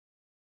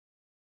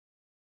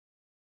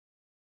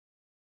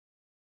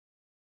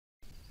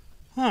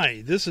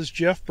Hi, this is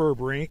Jeff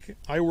Burbrink.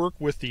 I work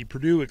with the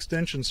Purdue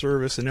Extension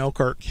Service in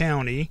Elkhart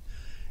County,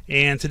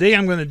 and today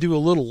I'm going to do a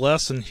little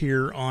lesson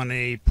here on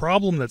a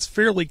problem that's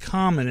fairly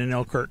common in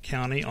Elkhart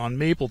County on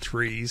maple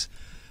trees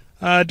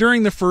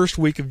during the first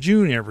week of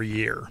June every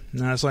year.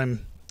 Now, as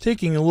I'm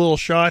taking a little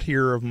shot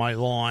here of my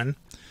lawn,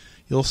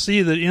 you'll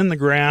see that in the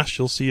grass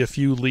you'll see a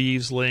few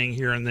leaves laying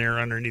here and there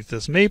underneath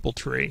this maple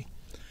tree.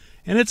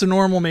 And it's a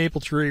normal maple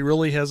tree,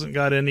 really hasn't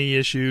got any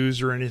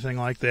issues or anything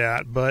like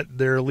that, but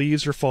their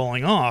leaves are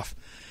falling off.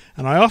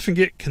 And I often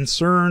get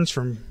concerns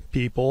from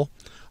people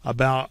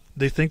about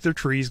they think their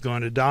tree's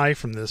going to die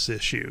from this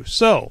issue.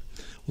 So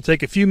we'll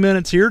take a few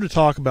minutes here to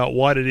talk about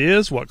what it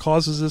is, what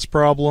causes this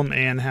problem,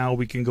 and how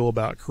we can go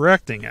about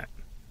correcting it.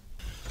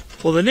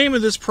 Well, the name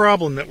of this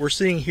problem that we're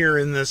seeing here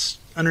in this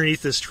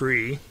underneath this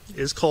tree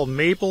is called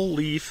maple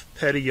leaf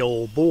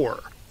petiole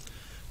borer.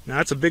 Now,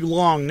 that's a big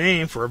long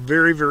name for a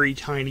very, very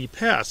tiny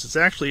pest. It's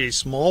actually a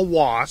small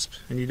wasp,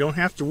 and you don't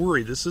have to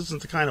worry. This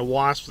isn't the kind of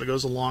wasp that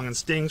goes along and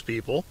stings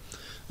people.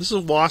 This is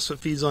a wasp that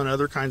feeds on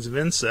other kinds of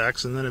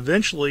insects, and then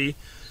eventually,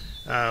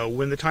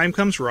 when the time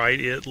comes right,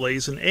 it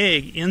lays an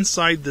egg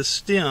inside the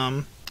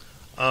stem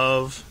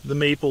of the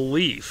maple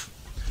leaf.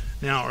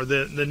 Now,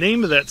 the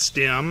name of that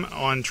stem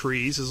on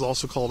trees is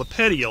also called a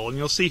petiole, and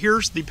you'll see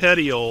here's the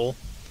petiole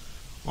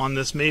on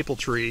this maple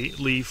tree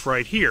leaf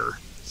right here.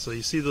 So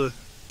you see the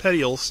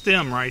petiole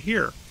stem right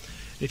here.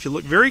 If you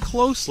look very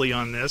closely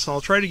on this, I'll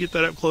try to get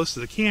that up close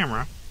to the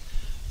camera,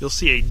 you'll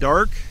see a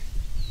dark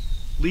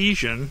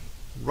lesion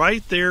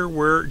right there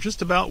where just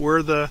about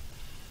where the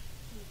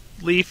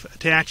leaf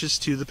attaches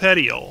to the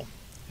petiole,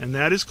 and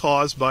that is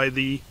caused by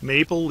the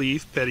maple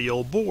leaf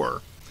petiole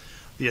borer.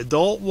 The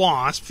adult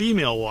wasp,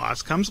 female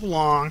wasp, comes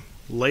along,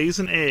 lays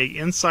an egg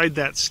inside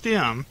that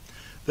stem.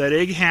 That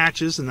egg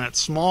hatches, and that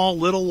small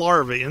little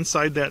larva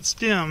inside that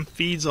stem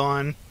feeds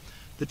on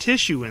the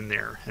tissue in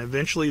there.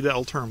 Eventually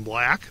that'll turn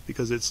black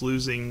because it's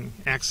losing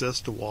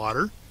access to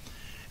water,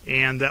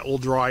 and that will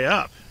dry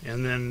up,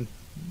 and then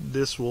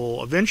this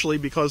will eventually,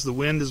 because the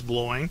wind is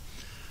blowing,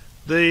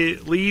 the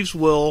leaves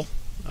will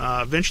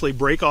eventually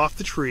break off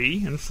the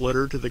tree and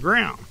flitter to the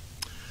ground.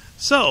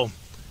 So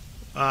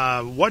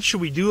what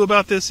should we do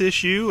about this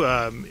issue?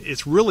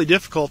 It's really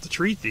difficult to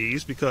treat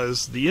these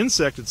because the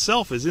insect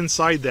itself is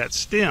inside that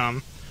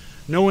stem.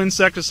 No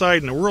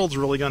insecticide in the world is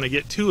really going to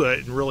get to it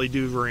and really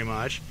do very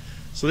much.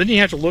 So then you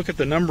have to look at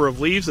the number of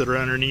leaves that are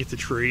underneath the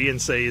tree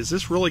and say, is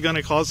this really going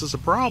to cause us a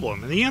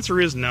problem? And the answer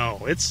is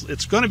no. It's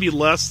going to be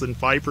less than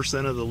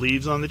 5% of the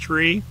leaves on the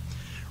tree.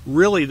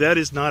 Really, that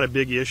is not a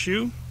big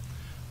issue.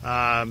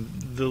 The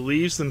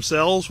leaves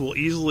themselves will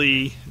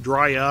easily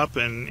dry up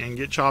and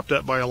get chopped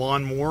up by a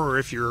lawnmower, or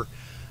if you're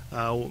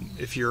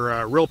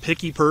a real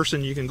picky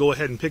person, you can go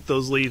ahead and pick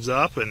those leaves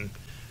up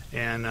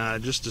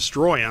and just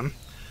destroy them.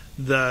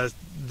 The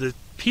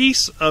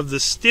piece of the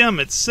stem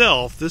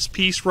itself, this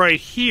piece right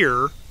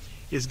here,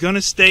 is going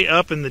to stay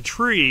up in the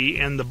tree,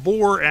 and the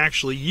borer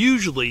actually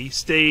usually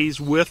stays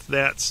with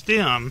that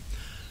stem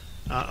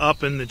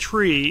up in the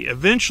tree,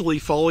 eventually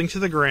falling to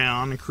the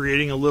ground and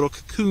creating a little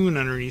cocoon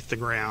underneath the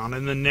ground,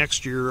 and then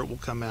next year it will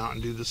come out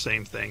and do the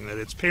same thing that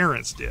its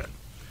parents did.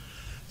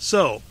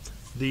 So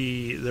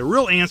the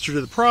real answer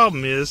to the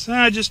problem is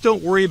just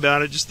don't worry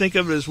about it. Just think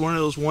of it as one of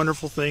those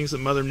wonderful things that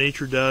Mother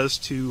Nature does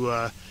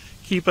to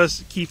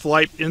keep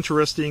life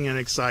interesting and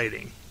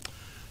exciting.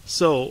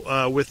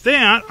 So with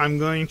that, I'm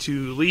going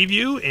to leave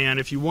you, and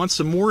if you want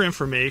some more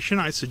information,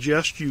 I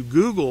suggest you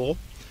Google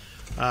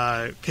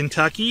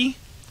Kentucky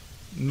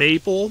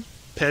maple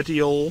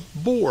petiole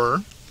borer.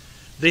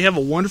 They have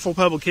a wonderful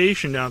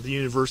publication down at the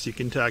University of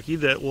Kentucky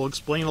that will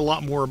explain a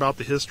lot more about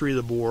the history of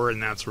the borer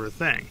and that sort of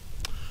thing.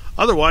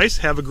 Otherwise,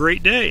 have a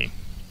great day.